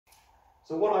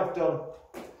So what I've done,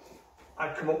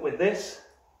 I've come up with this,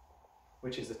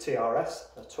 which is the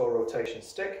TRS, a tour rotation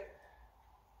stick.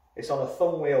 It's on a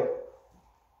thumb wheel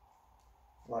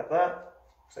like that.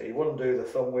 So you undo the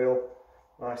thumb wheel,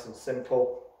 nice and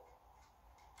simple.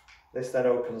 This then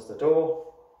opens the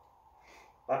door.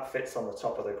 That fits on the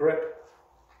top of the grip.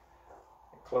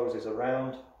 It closes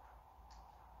around.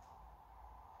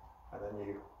 And then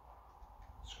you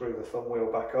screw the thumb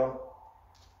wheel back on,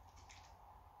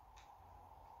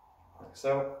 like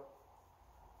so.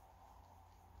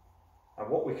 And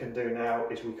what we can do now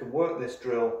is we can work this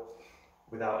drill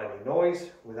without any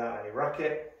noise, without any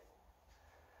racket,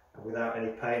 and without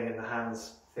any pain in the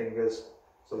hands, fingers.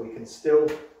 So we can still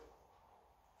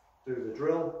do the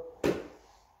drill.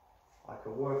 I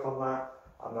can work on that.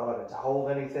 I'm not having to hold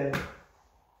anything.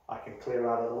 I can clear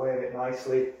out of the way of it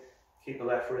nicely, keep the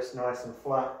left wrist nice and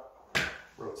flat,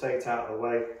 rotate out of the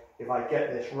way. If I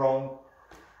get this wrong,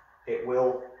 it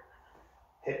will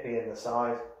hit me in the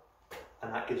side,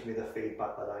 and that gives me the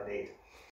feedback that I need.